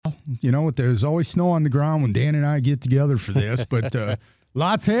There's always snow on the ground when Dan and I get together for this, but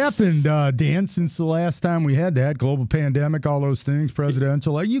lots happened, Dan, since the last time we had that global pandemic, all those things,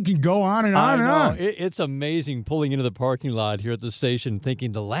 presidential. You can go on and on and on. It's amazing pulling into the parking lot here at the station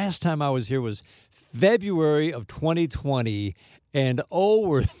thinking the last time I was here was February of 2020, and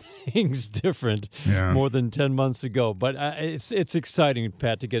were things different more than 10 months ago. But it's exciting,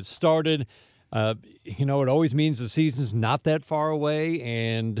 Pat, to get started. It always means the season's not that far away,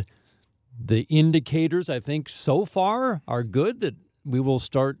 and the indicators, I think, so far are good that we will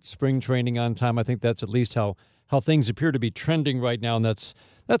start spring training on time. I think that's at least how things appear to be trending right now, and that's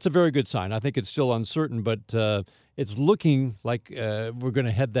a very good sign. I think it's still uncertain, but it's looking like we're going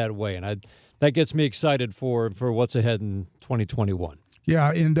to head that way, and that gets me excited for what's ahead in 2021.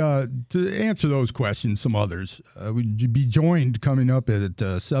 Yeah, and to answer those questions, some others, we'd be joined coming up at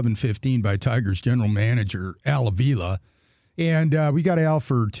 7:15 by Tigers general manager Al Avila. And we got Al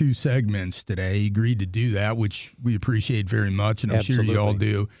for 2 segments today. He agreed to do that, which we appreciate very much, and I'm sure you all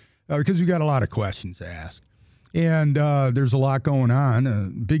do, because we got a lot of questions to ask. And there's a lot going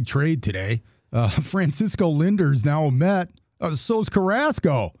on. Big trade today. Francisco Linder's now a Met. So's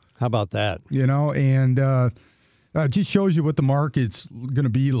Carrasco. How about that? And it just shows you what the market's going to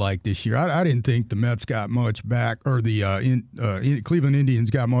be like this year. I didn't think the Mets got much back, or the Cleveland Indians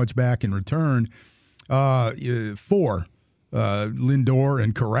got much back in return for Lindor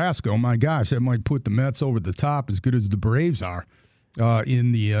and Carrasco. My gosh, that might put the Mets over the top as good as the Braves are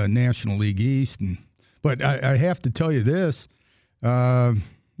in the National League East. But I have to tell you this.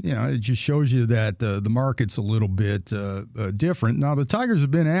 It just shows you that the market's a little bit different. Now, the Tigers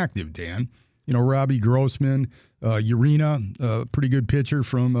have been active, Dan. Robbie Grossman, Urena, pretty good pitcher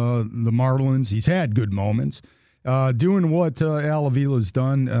from the Marlins. He's had good moments. Doing what Al Avila's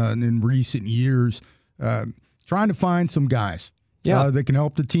done in recent years, trying to find some guys that can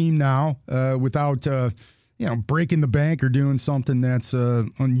help the team now without breaking the bank or doing something that's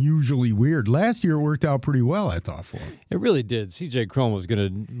unusually weird. Last year it worked out pretty well, I thought, for him. It really did. C.J. Cron was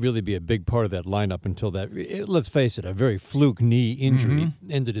going to really be a big part of that lineup until let's face it, a very fluke knee injury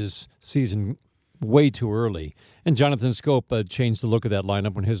ended his season way too early. And Jonathan Scope changed the look of that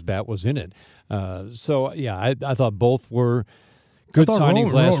lineup when his bat was in it. I thought both were good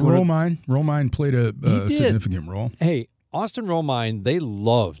signings last year. Romine played a significant role. Hey, Austin Romine,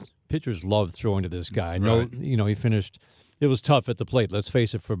 pitchers loved throwing to this guy. Right. He finished. It was tough at the plate. Let's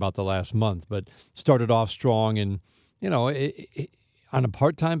face it, for about the last month, but started off strong. And on a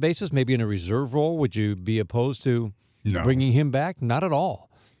part-time basis, maybe in a reserve role, would you be opposed to bringing him back? Not at all.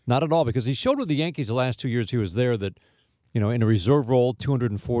 Not at all, because he showed with the Yankees the last 2 years he was there that, in a reserve role,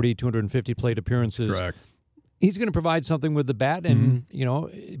 240, 250 plate appearances. Correct. He's going to provide something with the bat, and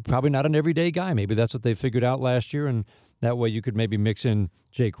probably not an everyday guy. Maybe that's what they figured out last year, and that way you could maybe mix in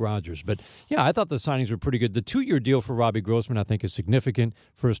Jake Rogers. But, I thought the signings were pretty good. The 2-year deal for Robbie Grossman, I think, is significant.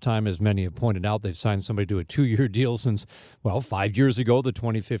 First time, as many have pointed out, they've signed somebody to a 2-year deal since, 5 years ago, the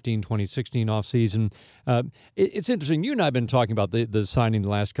 2015-2016 offseason. It's interesting. You and I have been talking about the signing the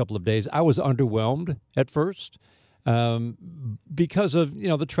last couple of days. I was underwhelmed at first because of,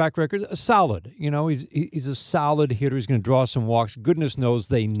 the track record. Solid. He's a solid hitter. He's going to draw some walks. Goodness knows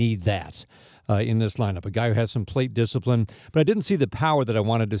they need that. In this lineup, a guy who has some plate discipline, but I didn't see the power that I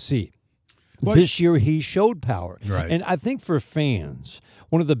wanted to see. This year, he showed power. Right. And I think for fans,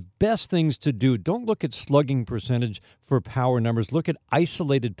 one of the best things to do, don't look at slugging percentage for power numbers. Look at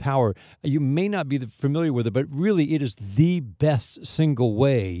isolated power. You may not be familiar with it, but really it is the best single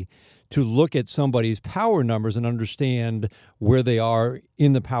way to look at somebody's power numbers and understand where they are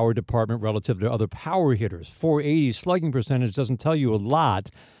in the power department relative to other power hitters. 480 slugging percentage doesn't tell you a lot.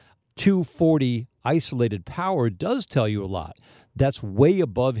 240 isolated power does tell you a lot. That's way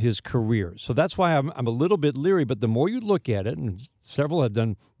above his career. So that's why I'm a little bit leery, but the more you look at it, and several have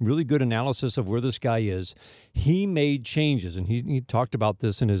done really good analysis of where this guy is, he made changes, and he talked about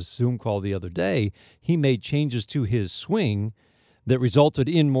this in his Zoom call the other day. He made changes to his swing that resulted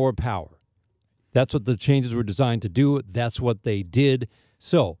in more power. That's what the changes were designed to do. That's what they did.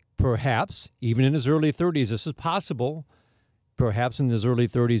 So perhaps, even in his early 30s, this is possible. Perhaps in his early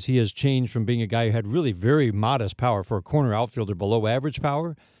 30s, he has changed from being a guy who had really very modest power for a corner outfielder, below average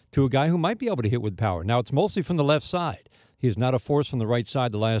power, to a guy who might be able to hit with power. Now, it's mostly from the left side. He is not a force from the right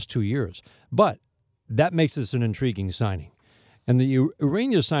side the last 2 years. But that makes this an intriguing signing. And the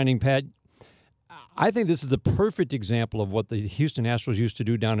Urena signing, Pat, I think this is a perfect example of what the Houston Astros used to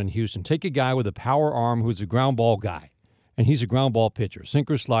do down in Houston. Take a guy with a power arm who's a ground ball guy, and he's a ground ball pitcher,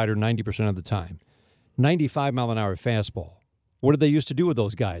 sinker slider 90% of the time, 95-mile-an-hour fastball. What did they used to do with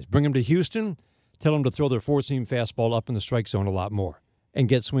those guys? Bring them to Houston, tell them to throw their four-seam fastball up in the strike zone a lot more. and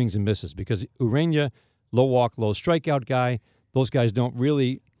get swings and misses because Urena, low walk, low strikeout guy, those guys don't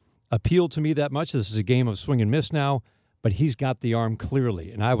really appeal to me that much. This is a game of swing and miss now, but he's got the arm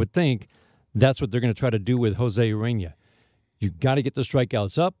clearly. And I would think that's what they're going to try to do with Jose Urena. You've got to get the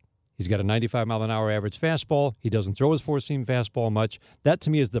strikeouts up. He's got a 95-mile-an-hour average fastball. He doesn't throw his four-seam fastball much. That, to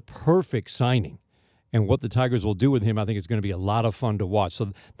me, is the perfect signing. And what the Tigers will do with him, I think, is going to be a lot of fun to watch.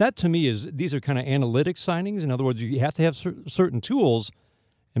 So that, to me, these are kind of analytic signings. In other words, you have to have certain tools.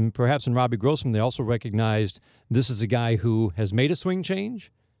 And perhaps in Robbie Grossman, they also recognized this is a guy who has made a swing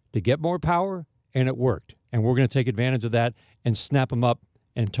change to get more power, and it worked. And we're going to take advantage of that and snap him up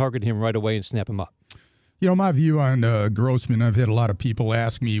and target him right away and snap him up. You know, my view on Grossman, I've had a lot of people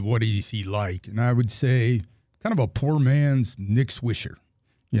ask me, what is he like? And I would say kind of a poor man's Nick Swisher,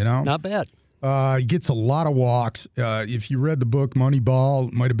 you know? Not bad. He gets a lot of walks. If you read the book Moneyball,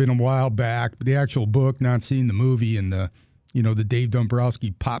 it might have been a while back, but the actual book, not seeing the movie and the Dave Dombrowski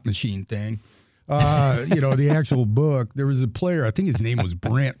pop machine thing, the actual book, there was a player, I think his name was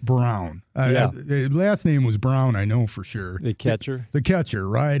Brant Brown. Last name was Brown, I know for sure. The catcher? The catcher,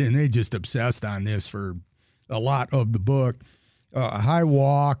 right? And they just obsessed on this for a lot of the book. High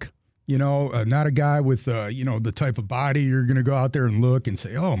walk, not a guy with, the type of body you're going to go out there and look and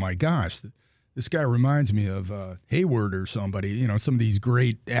say, oh, my gosh, this guy reminds me of Hayward or somebody, some of these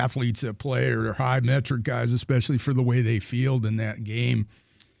great athletes that play or high metric guys, especially for the way they field in that game.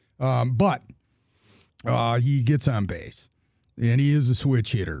 But he gets on base, and he is a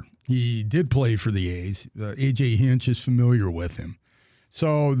switch hitter. He did play for the A's. A.J. Hinch is familiar with him.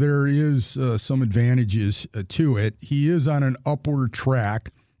 So there is some advantages to it. He is on an upward track.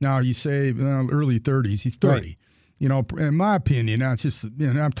 Now, you say early 30s. He's 30. Right. In my opinion, it's just,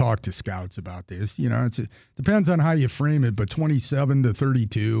 I've talked to scouts about this. It depends on how you frame it, but 27 to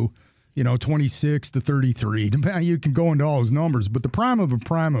 32, 26 to 33. You can go into all those numbers, but the prime of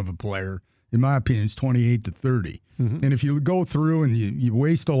a player, in my opinion, is 28 to 30. Mm-hmm. And if you go through and you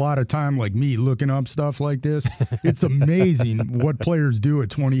waste a lot of time like me looking up stuff like this, it's amazing what players do at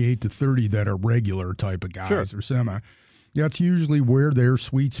 28 to 30 that are regular type of guys or semi. That's usually where their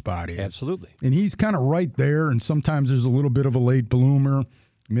sweet spot is. Absolutely. And he's kind of right there, and sometimes there's a little bit of a late bloomer.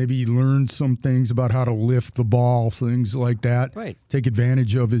 Maybe he learned some things about how to lift the ball, things like that. Right. Take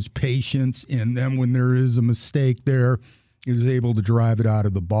advantage of his patience, and then when there is a mistake there, he's able to drive it out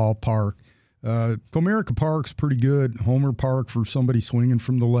of the ballpark. Comerica Park's pretty good. Homer Park for somebody swinging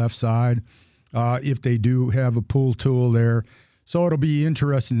from the left side, if they do have a pull tool there. So it'll be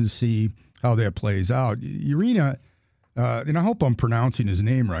interesting to see how that plays out. Urena, and I hope I'm pronouncing his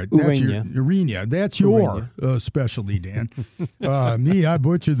name right. Urena. That's your specialty, Dan. Me, I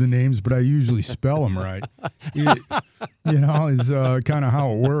butcher the names, but I usually spell them right. Is kind of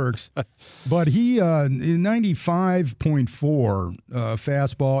how it works. But he, in 95.4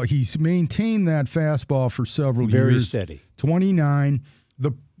 fastball, he's maintained that fastball for several years. Very steady. 29.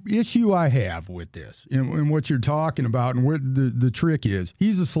 The issue I have with this and what you're talking about and where the trick is,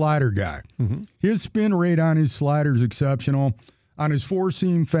 he's a slider guy. Mm-hmm. His spin rate on his slider is exceptional. On his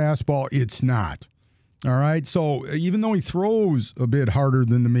four-seam fastball, it's not. All right? So even though he throws a bit harder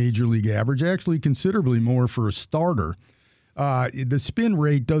than the major league average, actually considerably more for a starter, the spin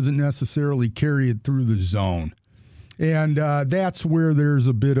rate doesn't necessarily carry it through the zone. And that's where there's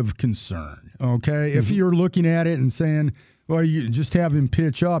a bit of concern, okay? Mm-hmm. If you're looking at it and saying, well, you just have him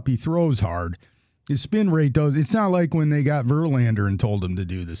pitch up. He throws hard. His spin rate does. It's not like when they got Verlander and told him to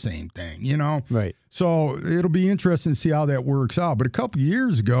do the same thing, Right. So it'll be interesting to see how that works out. But a couple of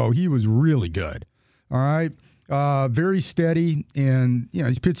years ago, he was really good. All right. Very steady. And,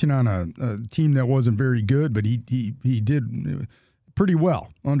 he's pitching on a team that wasn't very good, but he did pretty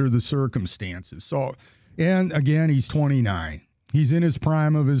well under the circumstances. So, and again, he's 29. He's in his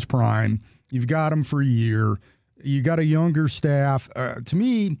prime of his prime. You've got him for a year. You got a younger staff. To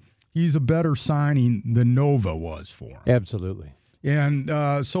me, he's a better signing than Nova was for him. Absolutely. And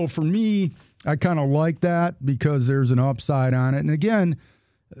so for me, I kind of like that because there's an upside on it. And again,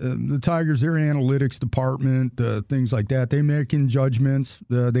 the Tigers, their analytics department, things like that, they making judgments.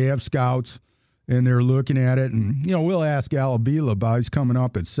 They have scouts, and they're looking at it. And, we'll ask Alabila about, he's coming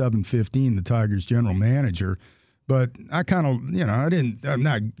up at 7:15, the Tigers general manager. But I kind of, I'm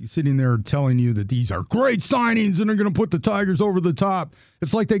not sitting there telling you that these are great signings and they're going to put the Tigers over the top.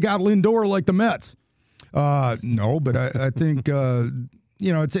 It's like they got Lindor like the Mets. No, but I think,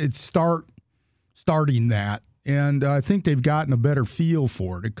 it's starting that. And I think they've gotten a better feel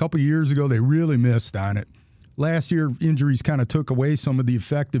for it. A couple of years ago, they really missed on it. Last year, injuries kind of took away some of the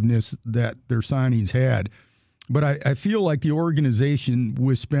effectiveness that their signings had. But I feel like the organization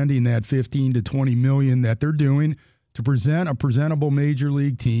was spending that $15 to $20 million that they're doing. to present a presentable major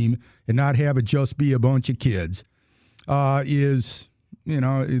league team and not have it just be a bunch of kids is,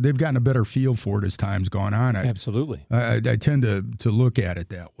 they've gotten a better feel for it as time's gone on. Absolutely. I tend to look at it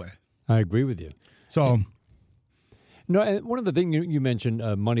that way. I agree with you. So, no, and one of the things you mentioned,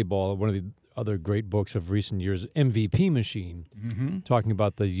 Moneyball, one of the other great books of recent years, MVP Machine, talking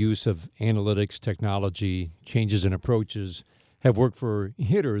about the use of analytics, technology, changes in approaches, have worked for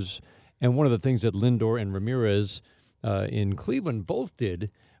hitters. And one of the things that Lindor and Ramirez in Cleveland both did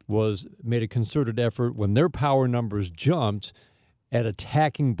was made a concerted effort when their power numbers jumped at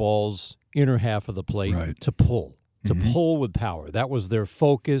attacking balls inner half of the plate to pull with power. That was their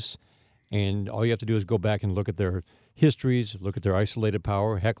focus. And all you have to do is go back and look at their histories, look at their isolated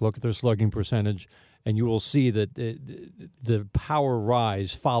power, heck, look at their slugging percentage, and you will see that the power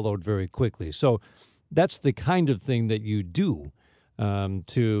rise followed very quickly. So that's the kind of thing that you do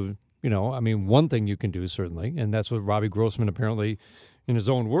to, one thing you can do, certainly, and that's what Robbie Grossman apparently, in his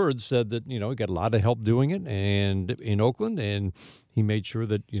own words, said that, he got a lot of help doing it and in Oakland, and he made sure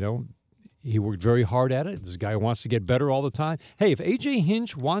that, he worked very hard at it. This guy wants to get better all the time. Hey, if A.J.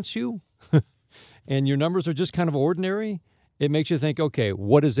 Hinch wants you and your numbers are just kind of ordinary, it makes you think, okay,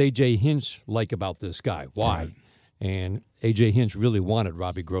 what is A.J. Hinch like about this guy? Why? Right. And A.J. Hinch really wanted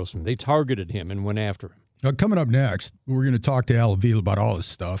Robbie Grossman. They targeted him and went after him. Coming up next, we're going to talk to Al Avila about all this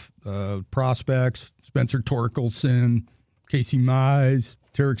stuff. Prospects, Spencer Torkelson, Casey Mize,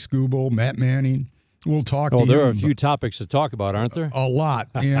 Tarek Skubal, Matt Manning. We'll talk to there are a few topics to talk about, aren't there? A lot.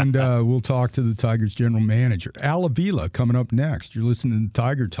 And we'll talk to the Tigers general manager. Al Avila coming up next. You're listening to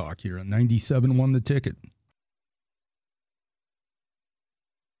Tiger Talk here on 97.1 The Ticket.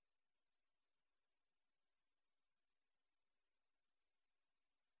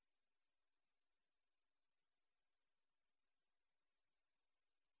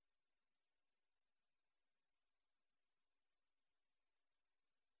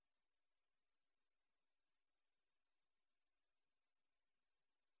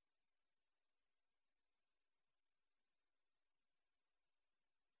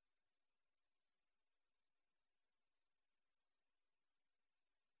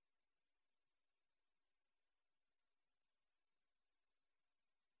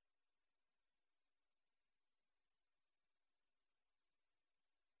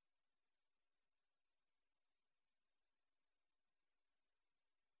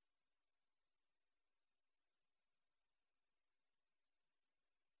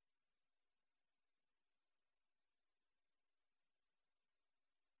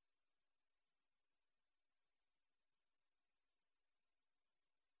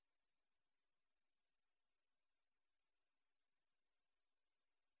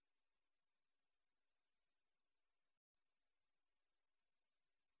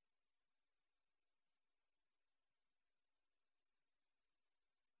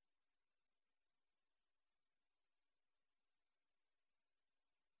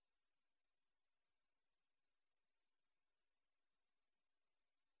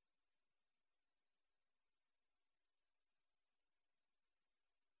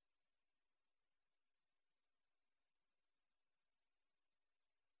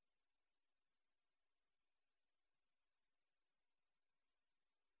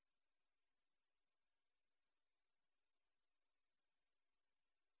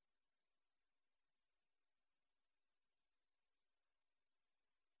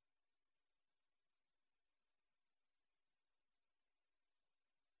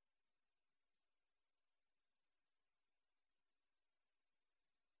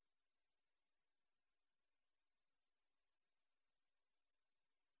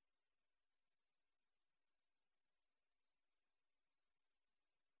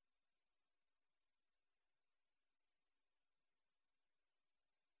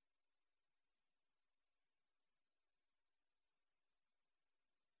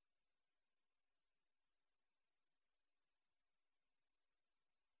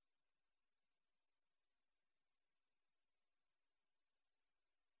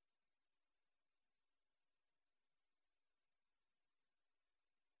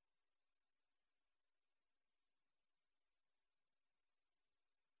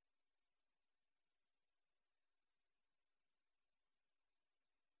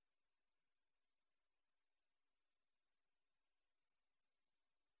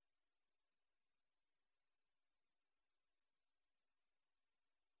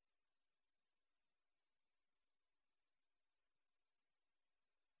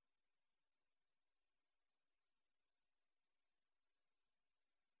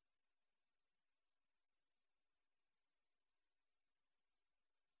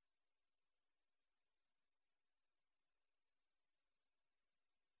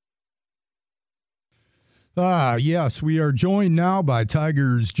 Yes, we are joined now by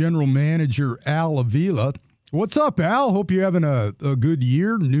Tigers general manager Al Avila. What's up, Al? Hope you're having a good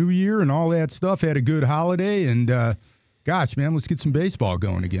year, new year, and all that stuff. Had a good holiday, and gosh, man, let's get some baseball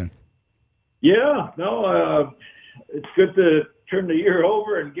going again. Yeah, no, it's good to turn the year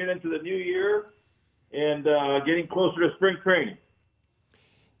over and get into the new year and getting closer to spring training.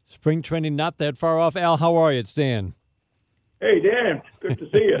 Spring training not that far off. Al, how are you? It's Dan. Hey, Dan, good to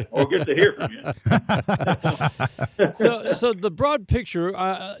see you, or good to hear from you. So the broad picture,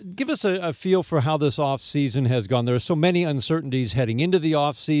 give us a feel for how this off season has gone. There are so many uncertainties heading into the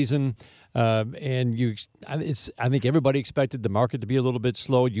off season, and I think everybody expected the market to be a little bit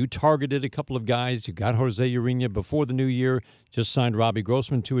slow. You targeted a couple of guys. You got Jose Urena before the new year. Just signed Robbie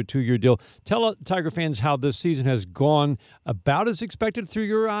Grossman to a 2-year deal. Tell Tiger fans how this season has gone about as expected through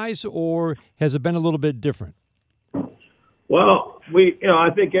your eyes, or has it been a little bit different? Well,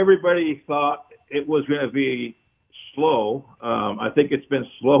 I think everybody thought it was going to be slow. I think it's been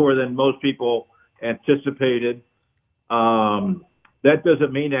slower than most people anticipated. That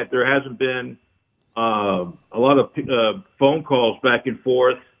doesn't mean that there hasn't been a lot of phone calls back and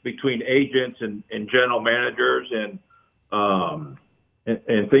forth between agents and general managers and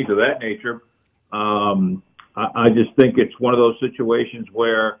things of that nature. I just think it's one of those situations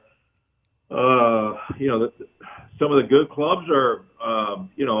where some of the good clubs are at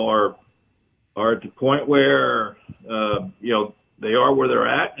the point where, they are where they're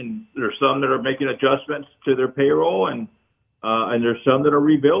at, and there's some that are making adjustments to their payroll, and there's some that are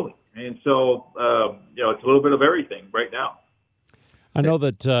rebuilding. And so, it's a little bit of everything right now. I know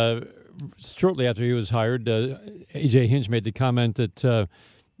that shortly after he was hired, A.J. Hinch made the comment that,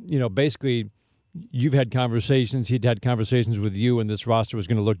 basically you've had conversations, he'd had conversations with you, and this roster was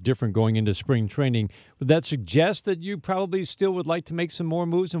going to look different going into spring training. Would that suggest that you probably still would like to make some more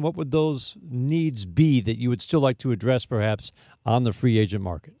moves, and what would those needs be that you would still like to address perhaps on the free agent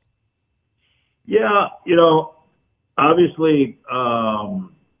market? Yeah, obviously,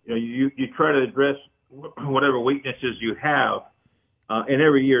 you try to address whatever weaknesses you have, and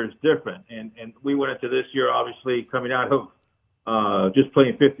every year is different. And we went into this year, obviously, coming out of just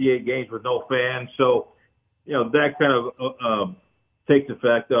playing 58 games with no fans. So, that kind of takes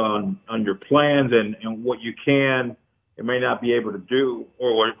effect on your plans and what you can and may not be able to do,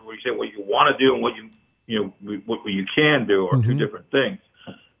 or what you say what you want to do and what you can do are two different things.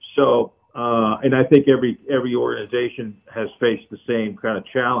 So, and I think every organization has faced the same kind of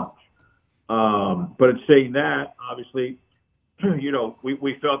challenge. But in saying that, obviously,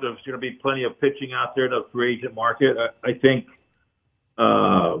 we felt there was going to be plenty of pitching out there in the free agent market. I think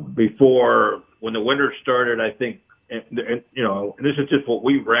before, when the winter started, I think, and this is just what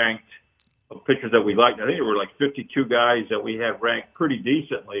we ranked of pitchers that we liked. I think there were like 52 guys that we had ranked pretty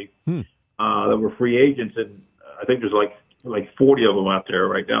decently that were free agents, and I think there's like 40 of them out there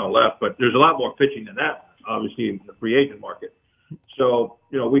right now left. But there's a lot more pitching than that, obviously, in the free agent market. So,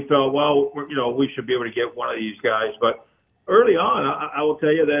 we felt, well, we should be able to get one of these guys. But early on, I will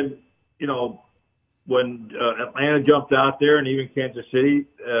tell you that, when Atlanta jumped out there and even Kansas City,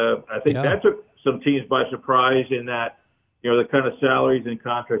 I think that took some teams by surprise in that, the kind of salaries and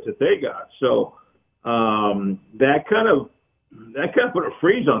contracts that they got. So that kind of put a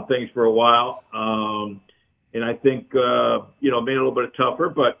freeze on things for a while. And I think, made it a little bit tougher.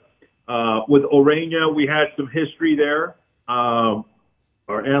 But with Urena, we had some history there. Our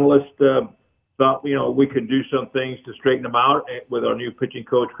analyst thought, we could do some things to straighten them out with our new pitching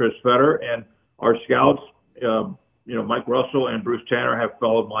coach, Chris Fetter, and our scouts, Mike Russell and Bruce Tanner have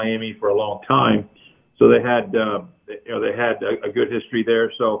followed Miami for a long time, so they had a good history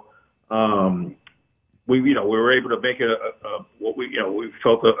there. So we were able to make it what we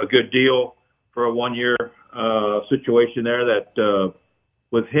felt a good deal for a 1-year situation there that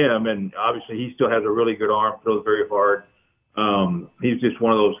with him, and obviously he still has a really good arm, throws very hard. He's just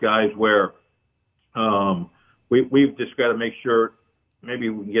one of those guys where we've just got to make sure maybe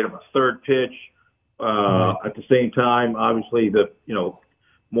we can get him a third pitch. At the same time, obviously,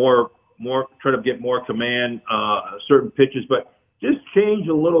 more try to get more command, certain pitches, but just change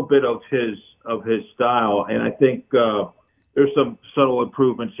a little bit of his style. And I think there's some subtle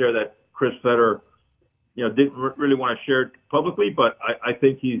improvements there that Chris Fetter, didn't really want to share publicly, but I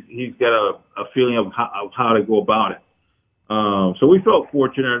think he's got a feeling of how to go about it. So we felt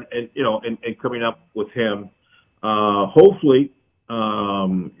fortunate, in coming up with him. Hopefully,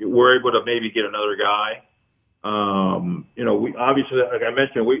 we're able to maybe get another guy. We obviously, like I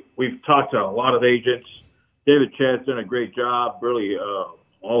mentioned, we've talked to a lot of agents. David Chad's done a great job, really,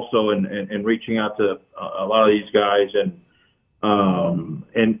 also in reaching out to a lot of these guys. And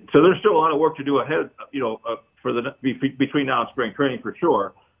And so there's still a lot of work to do ahead, for between now and spring training for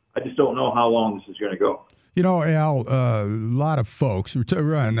sure. I just don't know how long this is going to go. Al, a lot of folks,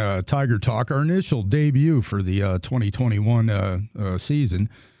 we're on Tiger Talk, our initial debut for the 2021 season,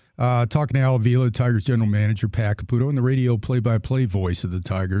 talking to Al Avila, Tigers general manager, Pat Caputo, and the radio play-by-play voice of the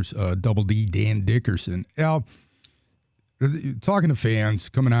Tigers, Double D, Dan Dickerson. Al, talking to fans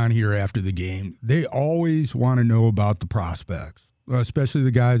coming on here after the game, they always want to know about the prospects, especially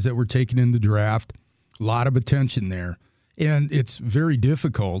the guys that were taken in the draft. A lot of attention there. And it's very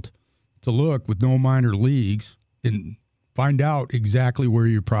difficult to look with no minor leagues and find out exactly where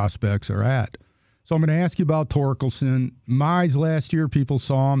your prospects are at. So I'm going to ask you about Torkelson. Mize last year, people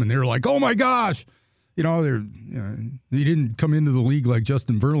saw him, and they were like, oh, my gosh. He didn't come into the league like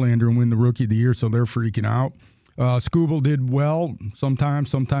Justin Verlander and win the Rookie of the Year, so they're freaking out. Skubal did well,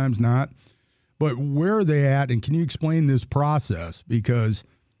 sometimes not. But where are they at, and can you explain this process? Because,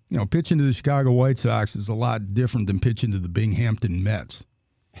 pitching to the Chicago White Sox is a lot different than pitching to the Binghamton Mets.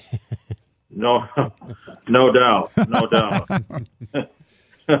 No doubt. That's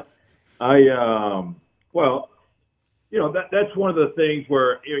one of the things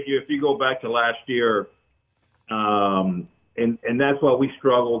where if you go back to last year, and that's why we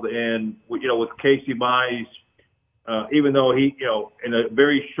struggled. And with Casey Mize, even though he, in a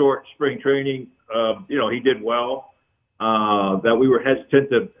very short spring training, he did well. That we were hesitant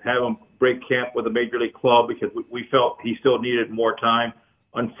to have him break camp with a major league club because we felt he still needed more time.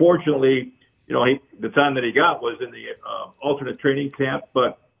 Unfortunately, the time that he got was in the alternate training camp,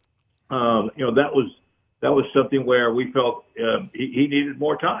 but that was something where we felt he needed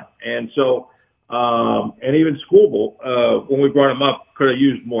more time, and so and even Skubal, when we brought him up, could have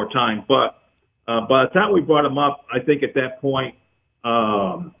used more time. But by the time we brought him up, I think at that point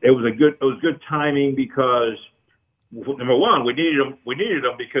it was good timing because number one, we needed him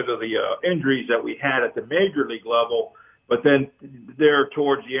because of the injuries that we had at the major league level. But then there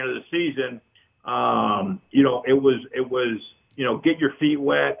towards the end of the season, it was get your feet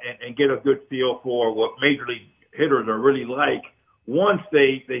wet and get a good feel for what major league hitters are really like once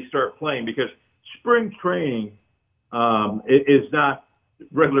they start playing, because spring training is not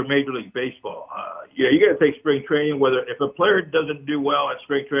regular major league baseball. You got to take spring training, whether if a player doesn't do well at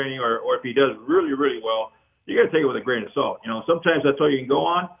spring training or if he does really, really well, you got to take it with a grain of salt. Sometimes that's all you can go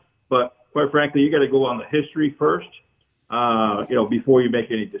on, but quite frankly, you got to go on the history first. Before you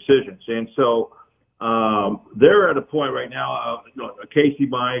make any decisions. And so they're at a point right now, a Casey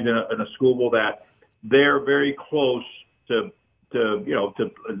Mize and a Skubal that they're very close to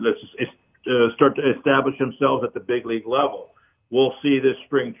start to establish themselves at the big league level. We'll see this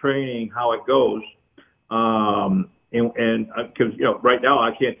spring training how it goes. And because right now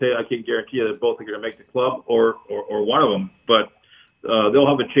I can't guarantee you that both are going to make the club or one of them, but they'll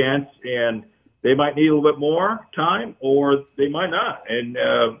have a chance, and they might need a little bit more time, or they might not. And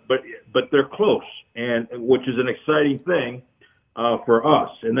but they're close, and which is an exciting thing for us.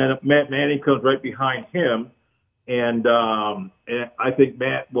 And then Matt Manning comes right behind him, and I think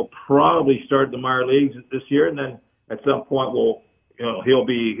Matt will probably start the minor leagues this year, and then at some point he'll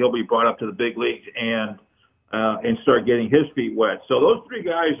be brought up to the big leagues and start getting his feet wet. So those three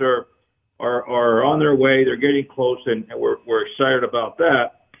guys are on their way. They're getting close, and we're excited about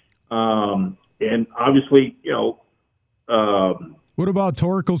that. And obviously, what about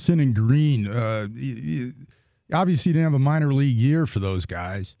Torkelson and Green? Obviously, didn't have a minor league year for those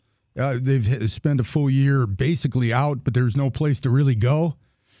guys. They've spent a full year basically out, but there's no place to really go.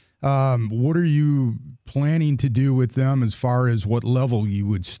 What are you planning to do with them as far as what level you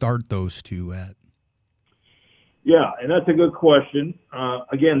would start those two at? Yeah, and that's a good question.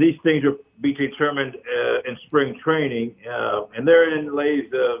 Again, these things are be determined in spring training, and therein lays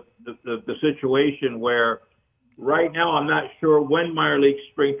the situation where right now I'm not sure when minor league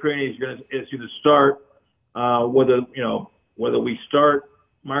spring training is going to start. Whether we start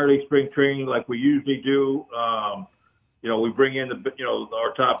minor league spring training like we usually do. We bring in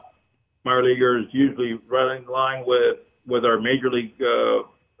our top minor leaguers usually right in line with our major league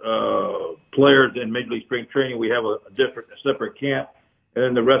players in major league spring training. We have a separate camp, and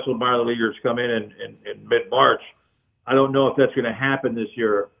then the rest of the minor leaguers come in mid-March. I don't know if that's going to happen this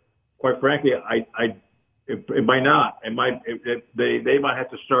year. Quite frankly, it might not. They might have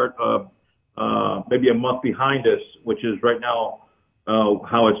to start maybe a month behind us, which is right now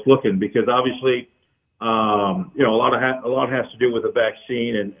how it's looking, because obviously a lot has to do with the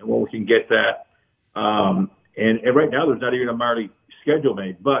vaccine and when we can get that. And right now there's not even a minor league schedule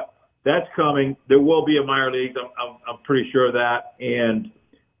made, but that's coming. There will be a minor league. I'm pretty sure of that, and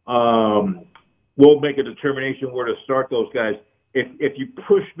we'll make a determination where to start those guys. if you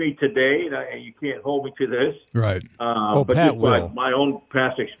push me today, and you can't hold me to this, Right. but Pat just by will. my own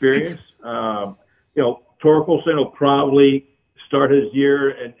past experience, Torkelson will probably start his year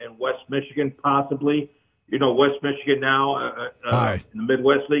in West Michigan, possibly. West Michigan now in the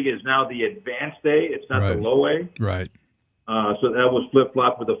Midwest League is now the advanced A. It's not the low A. Right. So that was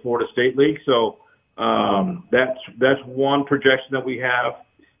flip-flop with the Florida State League. So that's one projection that we have.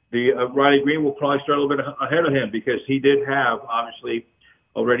 The Riley Green will probably start a little bit ahead of him because he did have, obviously,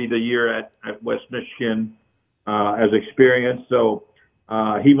 already the year at West Michigan as experience. So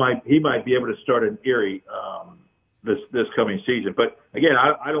he might be able to start in Erie this coming season. But again,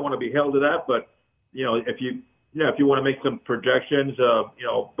 I don't want to be held to that. But if you want to make some projections,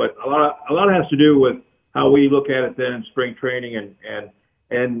 but a lot has to do with how we look at it then in spring training and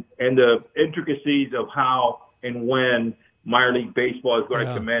the intricacies of how and when minor league baseball is going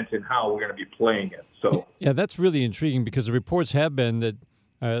to commence and how we're going to be playing it. So yeah, that's really intriguing because the reports have been that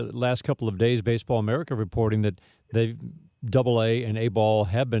last couple of days, Baseball America reporting that they AA and A ball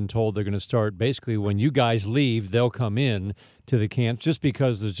have been told they're going to start basically when you guys leave, they'll come in to the camps just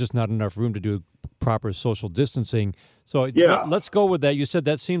because there's just not enough room to do proper social distancing. So let's go with that. You said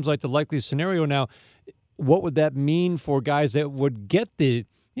that seems like the likely scenario. Now, what would that mean for guys that would get the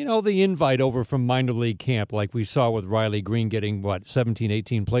invite over from minor league camp like we saw with Riley Green getting, 17,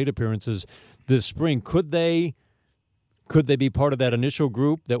 18 plate appearances this spring? Could they be part of that initial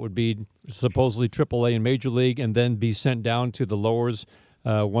group that would be supposedly AAA and Major League and then be sent down to the lowers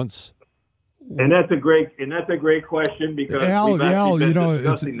once? And that's a great question because we've actually been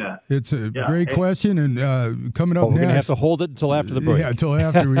discussing that. It's a great question, and coming up next, we're going to have to hold it until after the break. Yeah, until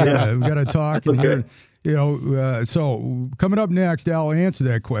after we got to talk and hear. So coming up next, I'll answer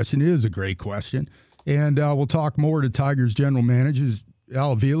that question. It is a great question. And we'll talk more to Tigers general manager,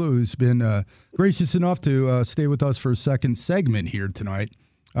 Al Avila, who's been gracious enough to stay with us for a second segment here tonight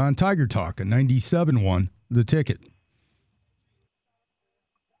on Tiger Talk on 97.1 The Ticket.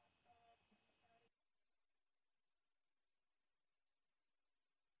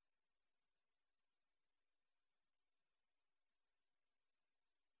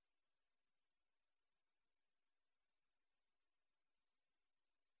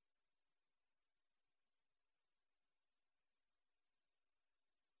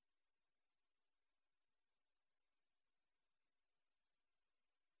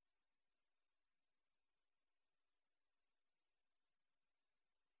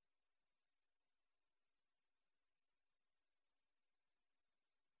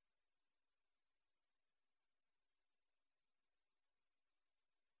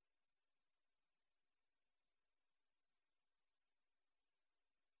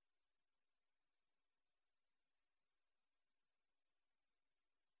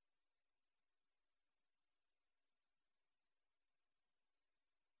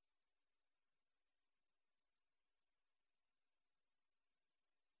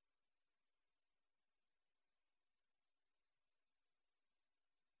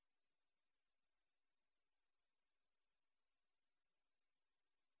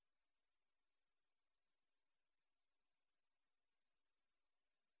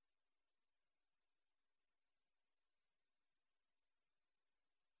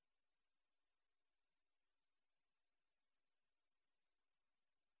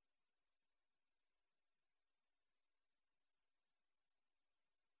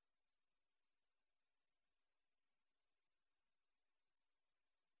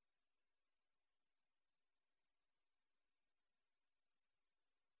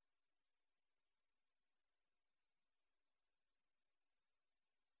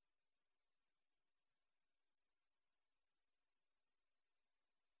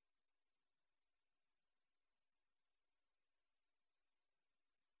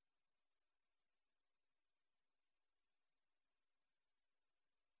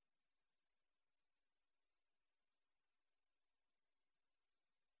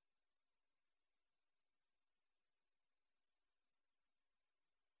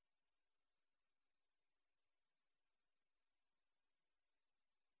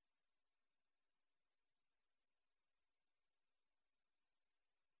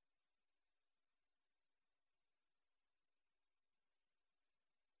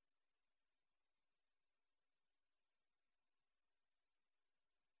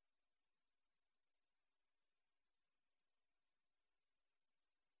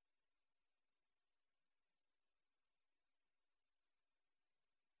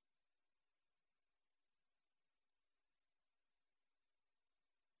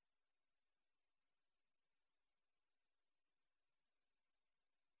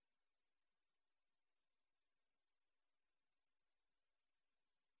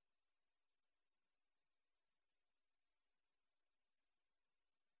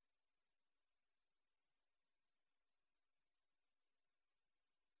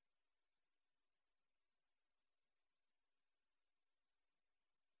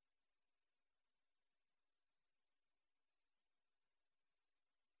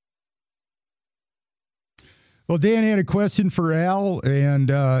 Well, Dan had a question for Al, and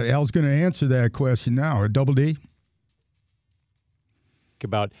Al's going to answer that question now. Double D?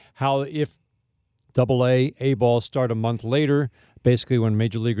 About how if AA, A-ball start a month later, basically when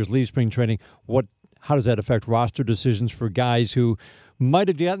major leaguers leave spring training, how does that affect roster decisions for guys who might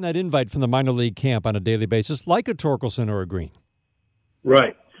have gotten that invite from the minor league camp on a daily basis, like a Torkelson or a Green?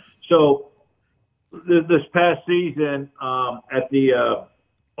 Right. So this past season at the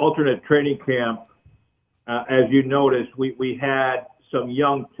alternate training camp, as you noticed, we had some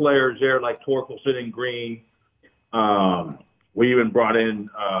young players there like Torkelson and Green. We even brought in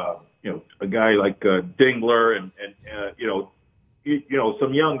a guy like Dingler and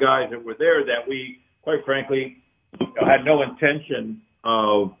some young guys that were there that we, quite frankly, had no intention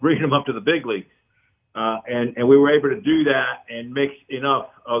of bringing them up to the big leagues. And we were able to do that and mix enough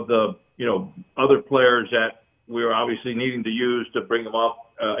of the, other players that we were obviously needing to use to bring them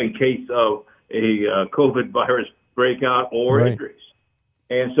up in case of a COVID virus breakout or injuries.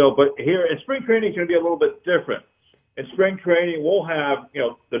 And so, but here in spring training, it's going to be a little bit different. In spring training, we'll have,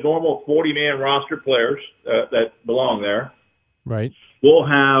 the normal 40-man roster players that belong there. Right. We'll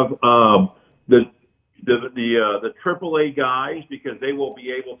have the AAA guys because they will be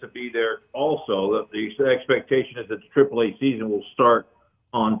able to be there also. The expectation is that the AAA season will start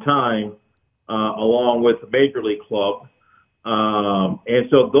on time along with the Major League club. And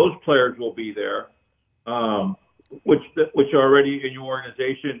so those players will be there, which are already in your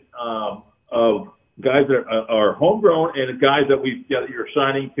organization of guys that are homegrown and guys that you're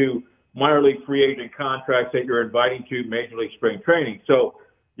signing to minor league free agent contracts that you're inviting to Major League spring training. So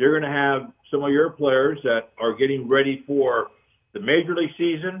you're going to have some of your players that are getting ready for the Major League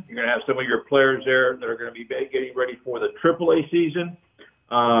season. You're going to have some of your players there that are going to be getting ready for the AAA season.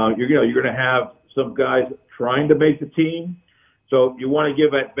 You're going to have some guys trying to make the team. So you want to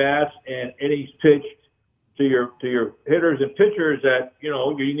give at bats and innings pitched to your hitters and pitchers that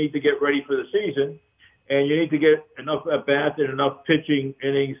you need to get ready for the season, and you need to get enough at bats and enough pitching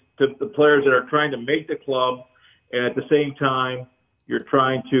innings to the players that are trying to make the club, and at the same time you're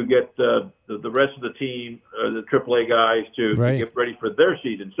trying to get the rest of the team, the AAA guys, to get ready for their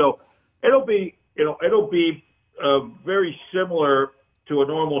season. So it'll be very similar to a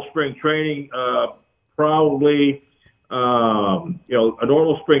normal spring training. Probably, a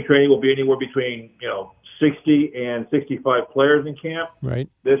normal spring training will be anywhere between 60 and 65 players in camp. Right.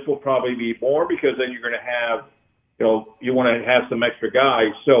 This will probably be more because then you're going to have, you want to have some extra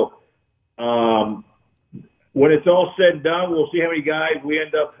guys. So when it's all said and done, we'll see how many guys we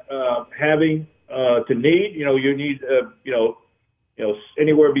end up having to need. You need,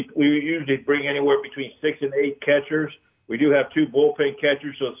 anywhere. We usually bring anywhere between 6 and 8 catchers. We do have 2 bullpen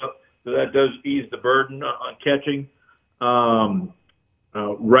catchers, so that does ease the burden on catching.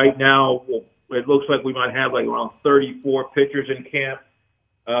 Right now, it looks like we might have like around 34 pitchers in camp,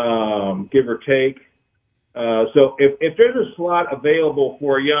 give or take. So if there's a slot available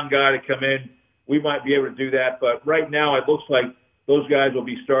for a young guy to come in, we might be able to do that. But right now, it looks like those guys will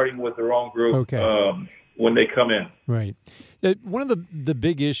be starting with their own group when they come in. Right. One of the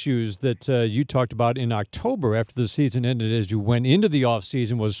big issues that you talked about in October after the season ended as you went into the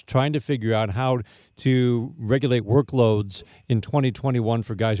offseason was trying to figure out how to regulate workloads in 2021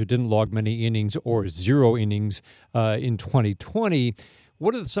 for guys who didn't log many innings or 0 innings in 2020.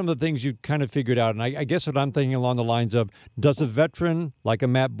 What are some of the things you kind of figured out? And I guess what I'm thinking along the lines of, does a veteran like a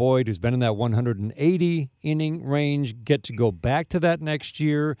Matt Boyd, who's been in that 180-inning range, get to go back to that next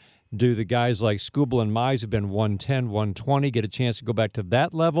year? Do the guys like Skubal and Mize, who've been 110, 120, get a chance to go back to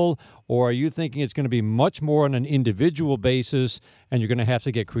that level? Or are you thinking it's going to be much more on an individual basis and you're going to have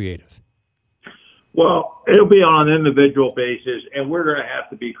to get creative? Well, it'll be on an individual basis, and we're going to have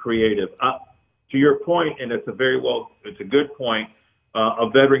to be creative. To your point, and it's a good point. A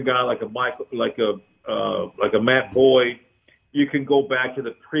veteran guy like a Matt Boyd, you can go back to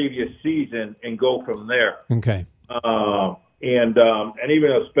the previous season and go from there. Okay. And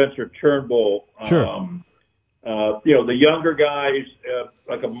even a Spencer Turnbull, sure. The younger guys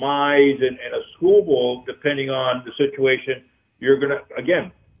like a Mize and a Skubal, depending on the situation, you're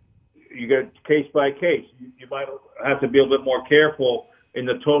case by case. You might have to be a little bit more careful in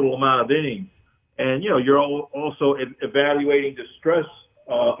the total amount of innings. And, you're also evaluating the stress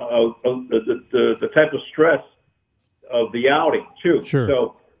of the type of stress of the outing, too. Sure.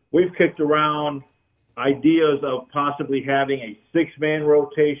 So we've kicked around ideas of possibly having a 6-man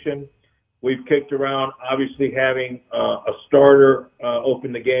rotation. We've kicked around, obviously, having a starter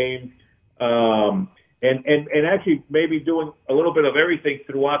open the game. And actually maybe doing a little bit of everything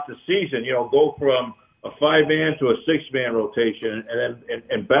throughout the season, go from a 5-man to a 6-man rotation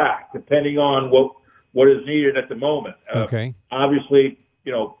and back, depending on what is needed at the moment. Okay. Obviously,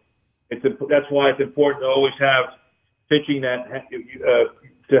 that's why it's important to always have pitching that you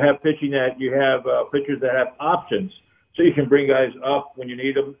have pitchers that have options, so you can bring guys up when you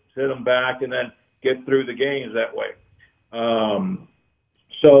need them, sit them back, and then get through the games that way.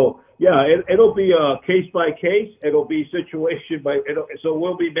 It'll be case by case. It'll be situation by. So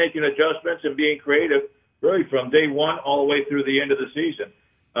we'll be making adjustments and being creative, really from day one all the way through the end of the season.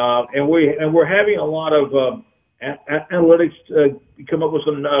 And we're having a lot of analytics come up with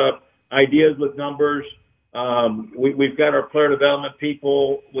some ideas with numbers. We've got our player development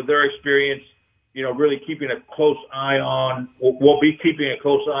people with their experience, really keeping a close eye on. We'll be keeping a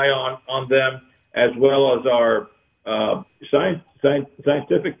close eye on them, as well as our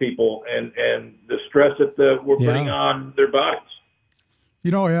scientific people and the stress that we're putting on their bodies.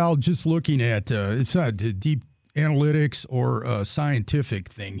 Al, just looking at it's not deep analytics or a scientific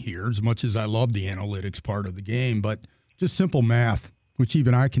thing here, as much as I love the analytics part of the game, but just simple math, which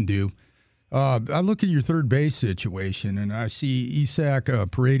even I can do. I look at your third base situation, and I see Isaac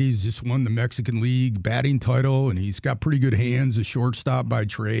Paredes just won the Mexican League batting title, and he's got pretty good hands, a shortstop by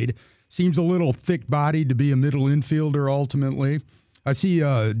trade. Seems a little thick-bodied to be a middle infielder ultimately. I see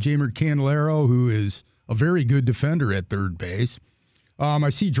Jeimer Candelario, who is a very good defender at third base. I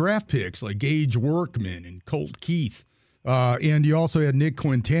see draft picks like Gage Workman and Colt Keith. And you also had Nick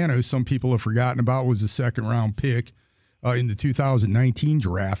Quintana, who some people have forgotten about, was a second-round pick in the 2019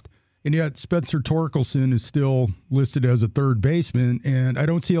 draft. And yet Spencer Torkelson is still listed as a third baseman, and I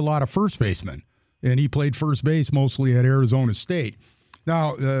don't see a lot of first basemen. And he played first base mostly at Arizona State.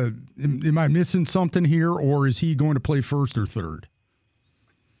 Now, am I missing something here, or is he going to play first or third?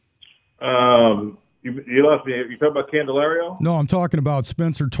 You lost me. You talking about Candelario? No, I'm talking about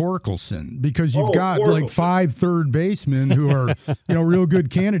Spencer Torkelson, because you've got like 5 third basemen who are, real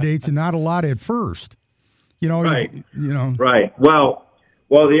good candidates and not a lot at first. Right. Right.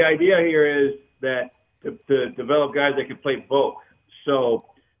 Well, the idea here is that to develop guys that can play both. So,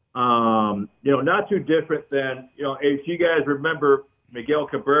 not too different than, if you guys remember, Miguel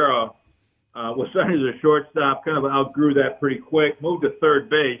Cabrera was signed as a shortstop, kind of outgrew that pretty quick, moved to third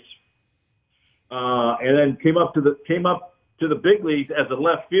base, and then came up to the big leagues as a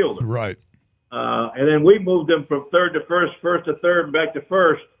left fielder. Right. And then we moved him from third to first to third, and back to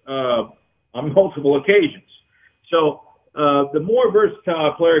first on multiple occasions. So the more versatile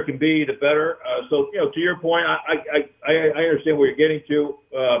a player can be, the better. So to your point, I understand where you're getting to.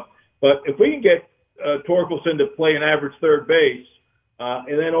 But if we can get Torkelson to play an average third base,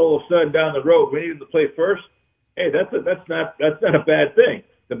 and then all of a sudden down the road we need him to play first, hey, that's not a bad thing.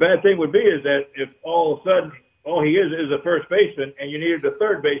 The bad thing would be is that if all of a sudden all he is a first baseman and you needed a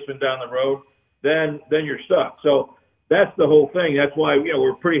third baseman down the road, then you're stuck. So that's the whole thing. That's why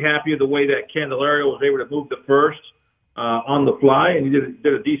we're pretty happy with the way that Candelario was able to move to first on the fly, and he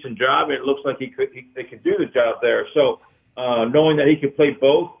did a decent job. And it looks like they could do the job there. So knowing that he can play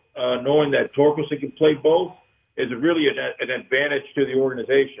both, knowing that Torkelson can play both, is really an advantage to the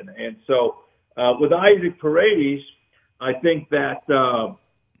organization. And so with Isaac Paredes, I think that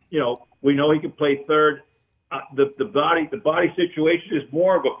we know he can play third. The body situation is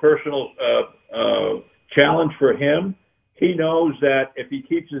more of a personal challenge for him. He knows that if he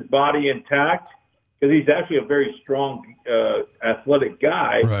keeps his body intact, because he's actually a very strong, athletic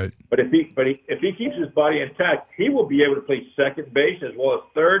guy. Right. But if he keeps his body intact, he will be able to play second base as well as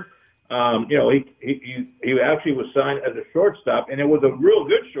third. He actually was signed as a shortstop, and it was a real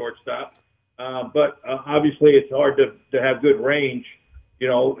good shortstop. But obviously, it's hard to have good range,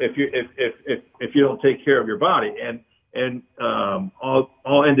 if you don't take care of your body. And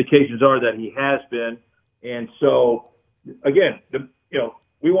all indications are that he has been. And so, again,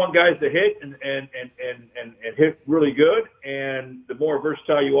 we want guys to hit and hit really good. And the more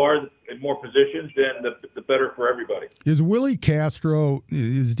versatile you are in more positions, then the better for everybody. Is Willie Castro,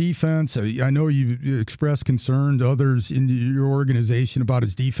 his defense, I know you've expressed concern to others in your organization about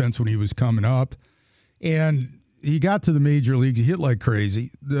his defense when he was coming up. And he got to the major leagues. He hit like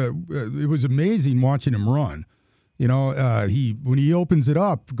crazy. It was amazing watching him run. When he opens it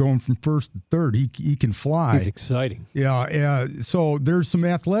up, going from first to third, he can fly. He's exciting. Yeah. So there's some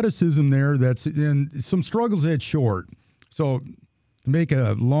athleticism there and some struggles at short. So to make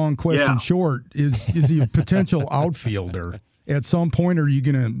a long question short, is he a potential outfielder at some point? Or are you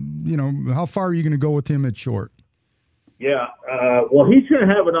gonna, how far are you gonna go with him at short? Yeah. Well, he's gonna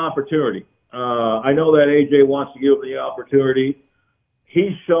have an opportunity. I know that AJ wants to give him the opportunity.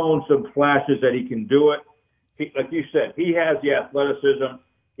 He's shown some flashes that he can do it. Like you said, he has the athleticism,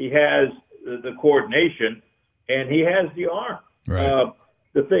 he has the coordination, and he has the arm. Right.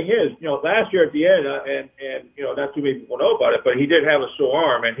 the thing is, last year at the end, and not too many people know about it, but he did have a sore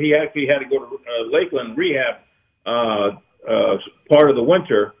arm, and he actually had to go to Lakeland rehab part of the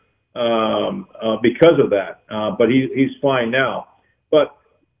winter because of that. But he's fine now. But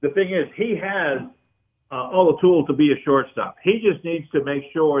the thing is, he has all the tools to be a shortstop. He just needs to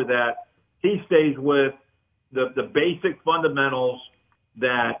make sure that he stays with the basic fundamentals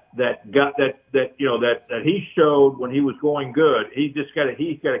that he showed when he was going good. He's got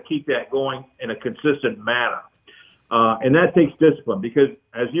to keep that going in a consistent manner, and that takes discipline because,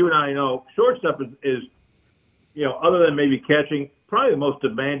 as you and I know, shortstop is other than maybe catching, probably the most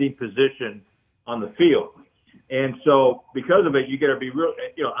demanding position on the field. And so, because of it, you got to be real.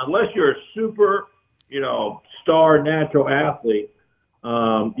 Unless you're a super star natural athlete.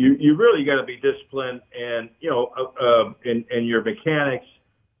 You really got to be disciplined and in your mechanics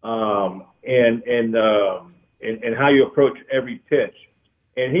and how you approach every pitch.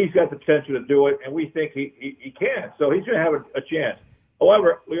 And he's got the potential to do it, and we think he can. So he's going to have a chance.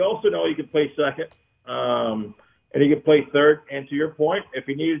 However, we also know he can play second, and he can play third. And to your point, if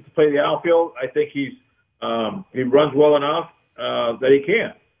he needed to play the outfield, I think he runs well enough that he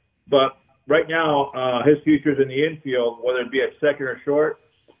can. But right now, his future's in the infield, whether it be at second or short.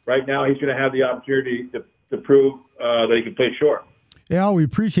 Right now, he's going to have the opportunity to prove that he can play short. Al, we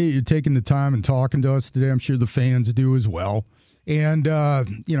appreciate you taking the time and talking to us today. I'm sure the fans do as well. And,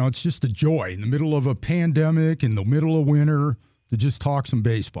 it's just a joy in the middle of a pandemic, in the middle of winter, to just talk some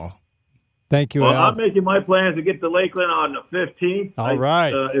baseball. Thank you, Well, Al. I'm making my plans to get to Lakeland on the 15th. All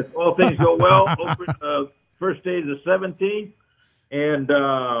right. If all things go well, first day is the 17th. And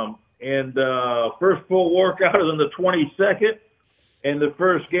first full workout is on the 22nd, and the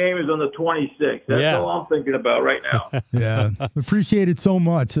first game is on the 26th. That's all I'm thinking about right now. Yeah, appreciate it so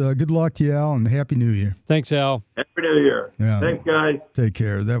much. Good luck to you, Al, and Happy New Year. Thanks, Al. Happy New Year. Yeah. Thanks, guys. Take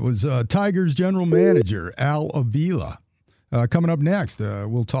care. That was Tigers general manager Al Avila. Coming up next,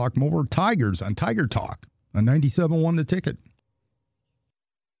 we'll talk more Tigers on Tiger Talk on 97.1 The Ticket.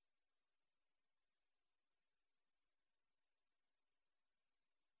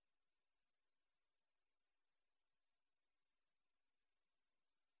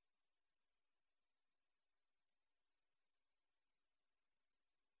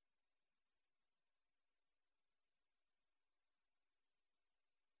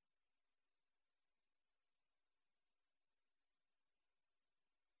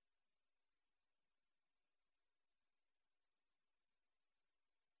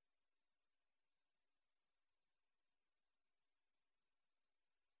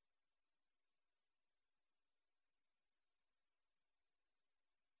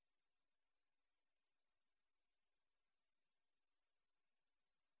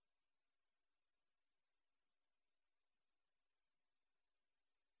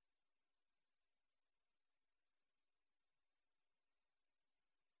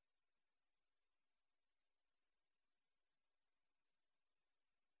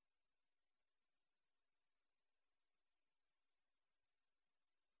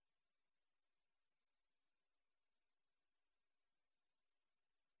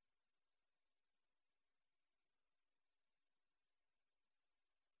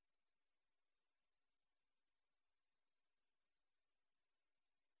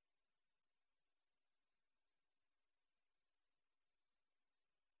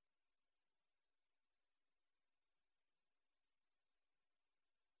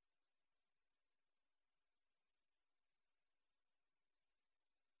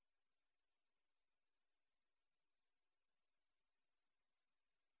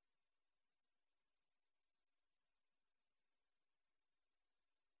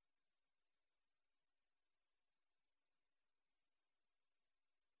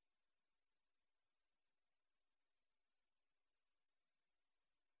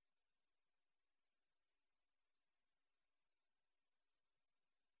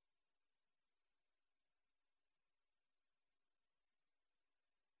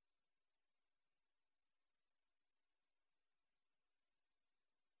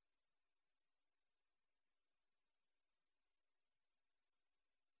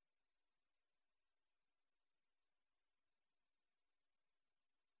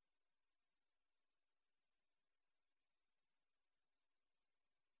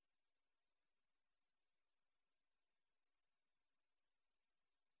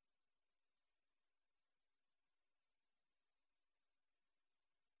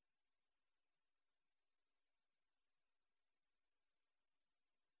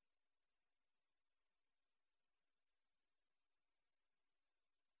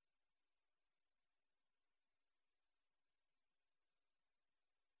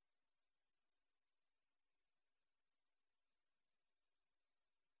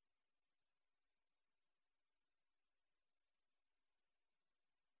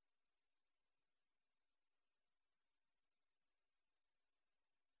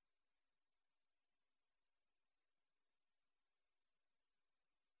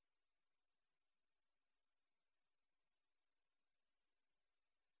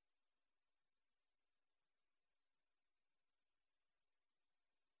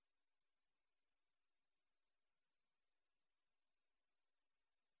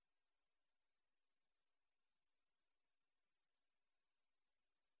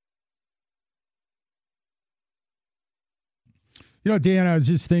 Dan, I was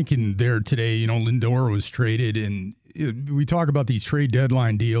just thinking there today, Lindor was traded, and we talk about these trade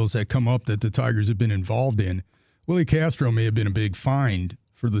deadline deals that come up that the Tigers have been involved in. Willie Castro may have been a big find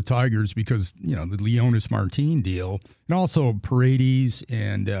for the Tigers because, the Leonis Martin deal, and also Paredes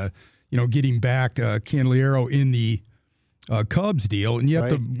and, getting back Candelario in the Cubs deal. And yet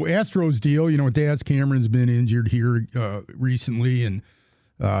the Astros deal, Daz Cameron's been injured here recently, and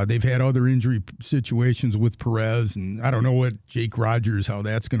they've had other injury situations with Perez, and I don't know what Jake Rogers, how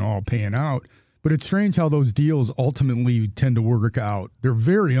that's going to all pan out. But it's strange how those deals ultimately tend to work out. They're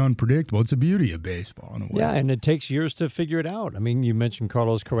very unpredictable. It's the beauty of baseball in a way. Yeah, and it takes years to figure it out. I mean, you mentioned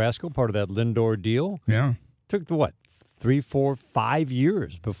Carlos Carrasco, part of that Lindor deal. Yeah. Took 3, 4, 5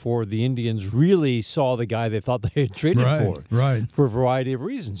 years before the Indians really saw the guy they thought they had traded for a variety of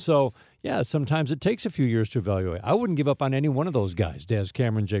reasons. So, yeah, sometimes it takes a few years to evaluate. I wouldn't give up on any one of those guys, Daz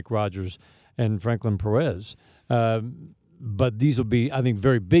Cameron, Jake Rogers, and Franklin Perez. But these will be, I think,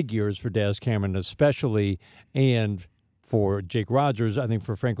 very big years for Daz Cameron especially, and for Jake Rogers. I think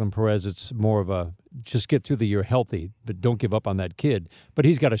for Franklin Perez, it's more of a just get through the year healthy, but don't give up on that kid. But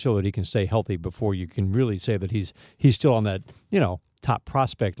he's got to show that he can stay healthy before you can really say that he's still on that, top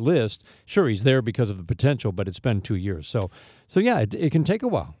prospect list. Sure, he's there because of the potential, but it's been 2 years. So yeah, it can take a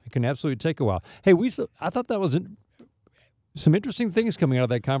while. It can absolutely take a while. Hey, I thought that was some interesting things coming out of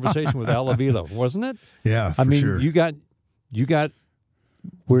that conversation with Al Avila, wasn't it? Yeah, I mean, sure. You got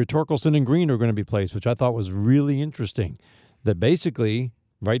where Torkelson and Green are going to be placed, which I thought was really interesting. That basically,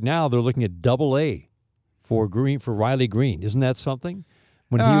 right now, they're looking at Double-A for Riley Green. Isn't that something?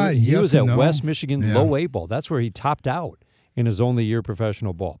 When he was at West Michigan Low A ball, that's where he topped out in his only year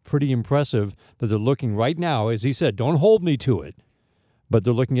professional ball. Pretty impressive that they're looking right now, as he said, don't hold me to it. But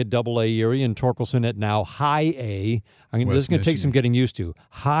they're looking at Double-A Erie and Torkelson at now High A. This is going to take some getting used to.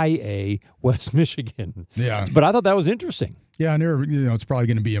 High A, West Michigan. Yeah. But I thought that was interesting. Yeah, and it's probably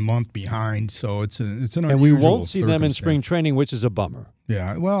going to be a month behind, so it's an unusual and we won't see them in spring training, which is a bummer.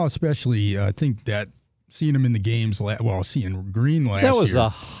 Yeah, well, especially I think that seeing them in the games, seeing Green last year. That was a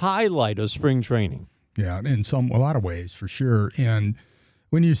highlight of spring training. Yeah, in a lot of ways, for sure. And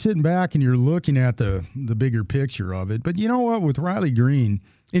when you're sitting back and you're looking at the bigger picture of it. But you know what? With Riley Green,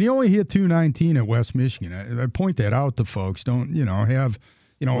 and he only hit .219 at West Michigan. I point that out to folks. Don't, have,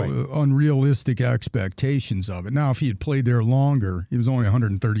 unrealistic expectations of it. Now, if he had played there longer, he was only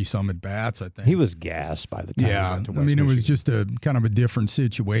 130-some at-bats, I think. He was gassed by the time he got to West Michigan. It was Michigan. just a kind of a different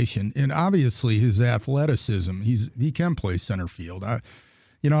situation. And obviously his athleticism, he can play center field. I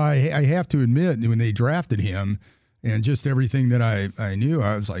have to admit, when they drafted him, and just everything that I knew,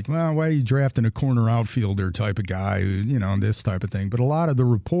 I was like, well, why are you drafting a corner outfielder type of guy, this type of thing. But a lot of the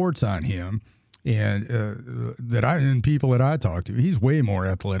reports on him and people that I talked to, he's way more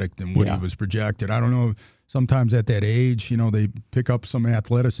athletic than what he was projected. I don't know, sometimes at that age, they pick up some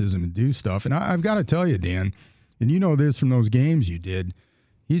athleticism and do stuff. And I've got to tell you, Dan, and you know this from those games you did,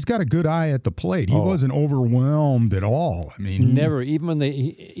 he's got a good eye at the plate. He wasn't overwhelmed at all. I mean, never. Even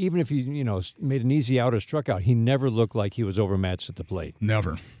if he made an easy out or struck out, he never looked like he was overmatched at the plate.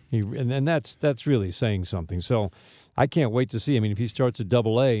 Never. And that's really saying something. So I can't wait to see. I mean, if he starts at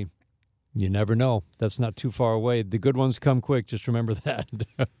Double-A, you never know. That's not too far away. The good ones come quick. Just remember that.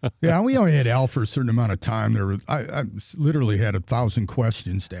 Yeah, we only had Al for a certain amount of time. I literally had 1,000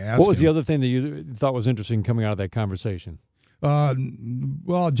 questions to ask. What was him. the other thing that you thought was interesting coming out of that conversation?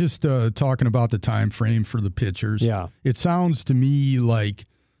 Just talking about the time frame for the pitchers. Yeah. It sounds to me like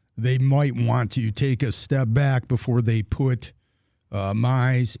they might want to take a step back before they put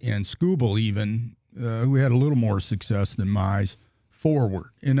Mize and Skubal even, who had a little more success than Mize, forward.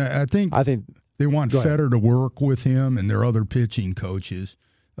 And I think they want Fetter to work with him and their other pitching coaches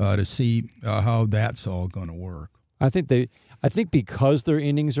to see how that's all going to work. I think because their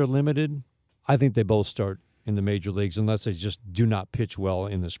innings are limited, I think they both start in the major leagues unless they just do not pitch well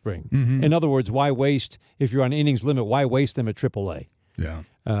in the spring. Mm-hmm. In other words, why waste, if you're on innings limit, why waste them at AAA? Yeah.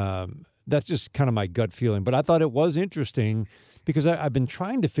 That's just kind of my gut feeling. But I thought it was interesting because I've been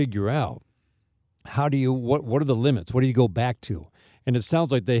trying to figure out what are the limits? What do you go back to? And it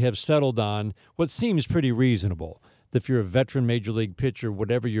sounds like they have settled on what seems pretty reasonable. That if you're a veteran major league pitcher,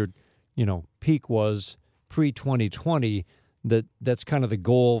 whatever your peak was pre-2020, that's kind of the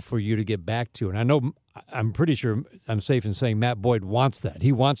goal for you to get back to. And I'm pretty sure I'm safe in saying Matt Boyd wants that.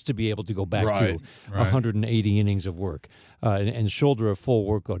 He wants to be able to go back to 180 innings of work and shoulder a full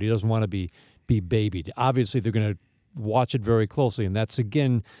workload. He doesn't want to be babied. Obviously, they're going to watch it very closely, and this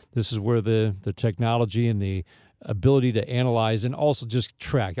is where the technology and the ability to analyze and also just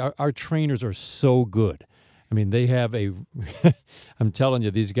track. Our trainers are so good I mean, they have a I'm telling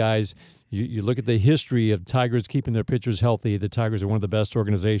you, these guys, you look at the history of Tigers keeping their pitchers healthy. The Tigers are one of the best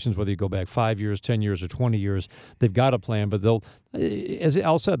organizations, whether you go back 5 years, 10 years, or 20 years. They've got a plan, but they'll, as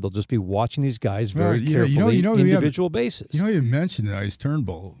Al said, they'll just be watching these guys very carefully, individual basis. You mentioned Ice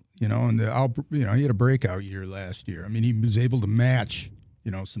Turnbull, and he had a breakout year last year. I mean, he was able to match,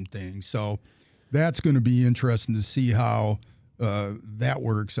 some things. So that's going to be interesting to see how that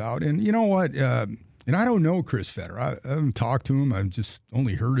works out. And you know what? And I don't know Chris Fetter. I haven't talked to him. I've just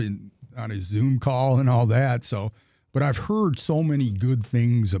only heard it on his Zoom call and all that. But I've heard so many good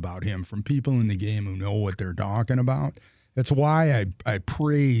things about him from people in the game who know what they're talking about. That's why I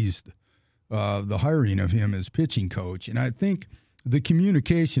praised the hiring of him as pitching coach. And I think the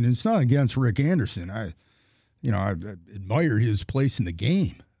communication, it's not against Rick Anderson. I admire his place in the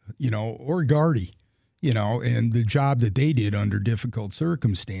game, or Gardy, and the job that they did under difficult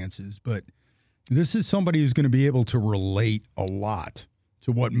circumstances. But this is somebody who's going to be able to relate a lot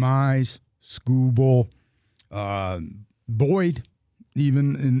to what Mize, Skubal, Boyd,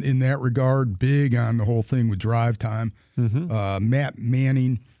 even in that regard, big on the whole thing with drive time, Matt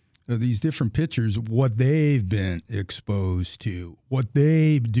Manning, these different pitchers, what they've been exposed to, what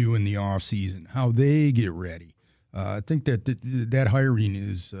they do in the offseason, how they get ready. I think that hiring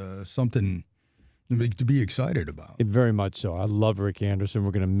is something to be excited about. Very much so. I love Rick Anderson.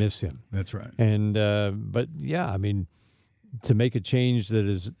 We're going to miss him. That's right. And but yeah, I mean, to make a change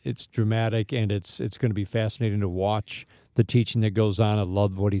it's dramatic and it's going to be fascinating to watch the teaching that goes on. I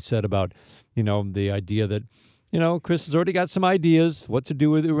love what he said about the idea that Chris has already got some ideas what to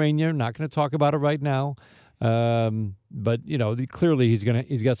do with Urania. Not going to talk about it right now, but clearly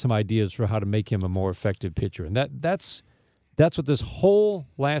he's got some ideas for how to make him a more effective pitcher, and that's what this whole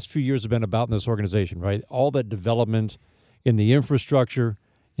last few years have been about in this organization, right? All that development in the infrastructure,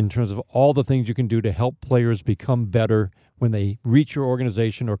 in terms of all the things you can do to help players become better when they reach your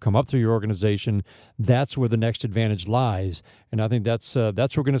organization or come up through your organization. That's where the next advantage lies. And I think that's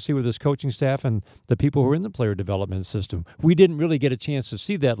what we're going to see with this coaching staff and the people who are in the player development system. We didn't really get a chance to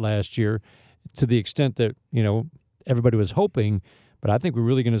see that last year to the extent that, everybody was hoping. But I think we're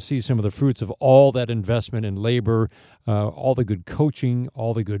really going to see some of the fruits of all that investment in labor, all the good coaching,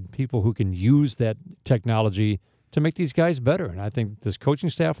 all the good people who can use that technology to make these guys better. And I think this coaching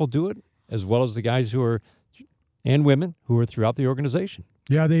staff will do it, as well as the guys and women who are throughout the organization.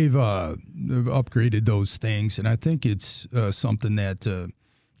 Yeah, they've upgraded those things, and I think it's something that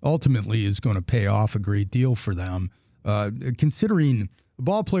ultimately is going to pay off a great deal for them, considering the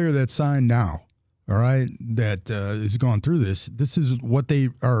ball player that's signed now. All right, that has gone through this. This is what they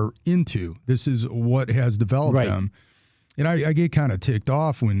are into. This is what has developed them. And I get kind of ticked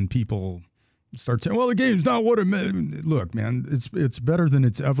off when people start saying, well, the game's not what it meant. Look, man, it's better than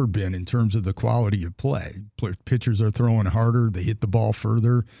it's ever been in terms of the quality of play. Pitchers are throwing harder. They hit the ball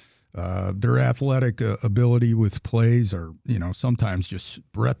further. Their athletic ability with plays are, sometimes just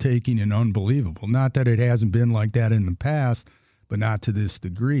breathtaking and unbelievable. Not that it hasn't been like that in the past, but not to this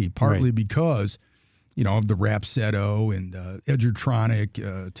degree, partly because – of the Rapseto and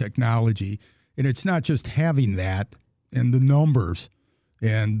Edgertronic technology. And it's not just having that and the numbers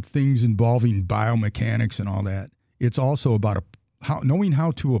and things involving biomechanics and all that. It's also about knowing how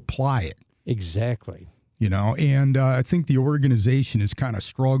to apply it. Exactly. And I think the organization has kind of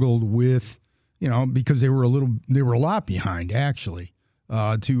struggled with, because they were a lot behind, actually,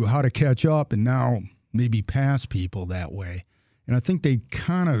 to how to catch up and now maybe pass people that way. And I think they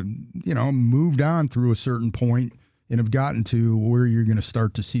kind of, moved on through a certain point and have gotten to where you're going to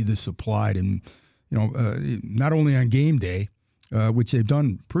start to see this applied. And, not only on game day, which they've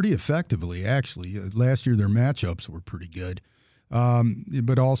done pretty effectively, actually. Last year, their matchups were pretty good.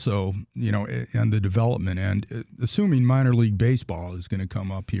 But also, on the development end, assuming minor league baseball is going to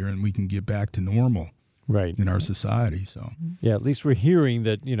come up here and we can get back to normal. Right. In our society. So yeah, at least we're hearing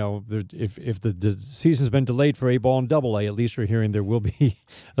that, if the season's been delayed for A-ball and Double-A, at least we're hearing there will be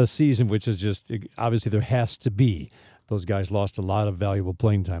a season, which is just, obviously there has to be. Those guys lost a lot of valuable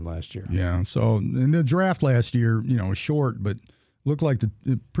playing time last year. Yeah, so in the draft last year, was short, but looked like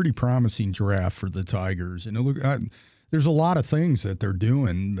a pretty promising draft for the Tigers. And there's a lot of things that they're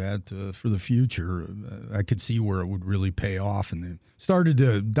doing that for the future, I could see where it would really pay off. And they started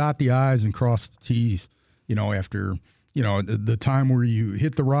to dot the I's and cross the T's, after, the time where you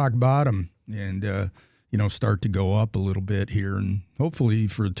hit the rock bottom and, start to go up a little bit here. And hopefully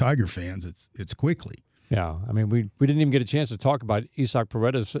for Tiger fans, it's quickly. Yeah, I mean, we didn't even get a chance to talk about Isaac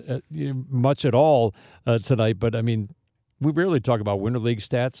Paredes much at all tonight, but I mean, we rarely talk about Winter League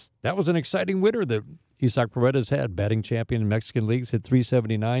stats. That was an exciting winter that Isaac Paredes had, batting champion in Mexican leagues, hit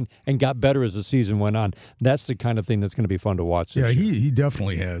 379, and got better as the season went on. That's the kind of thing that's going to be fun to watch this year. He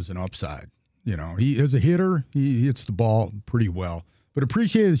definitely has an upside. You know, he as a hitter, he hits the ball pretty well. But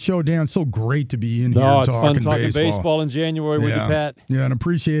appreciate the show, Dan. So great to be in here it's talking fun talking baseball in January with you, Pat. Yeah, and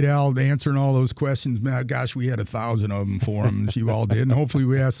appreciate Al answering all those questions. Man, gosh, we had 1,000 of them for him, as you all did. And hopefully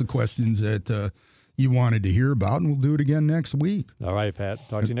we asked the questions that you wanted to hear about, and we'll do it again next week. All right, Pat.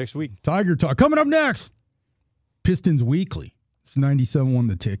 Talk to you next week. Tiger Talk. Coming up next, Pistons Weekly. It's 97.1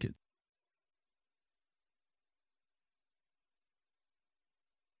 The Ticket.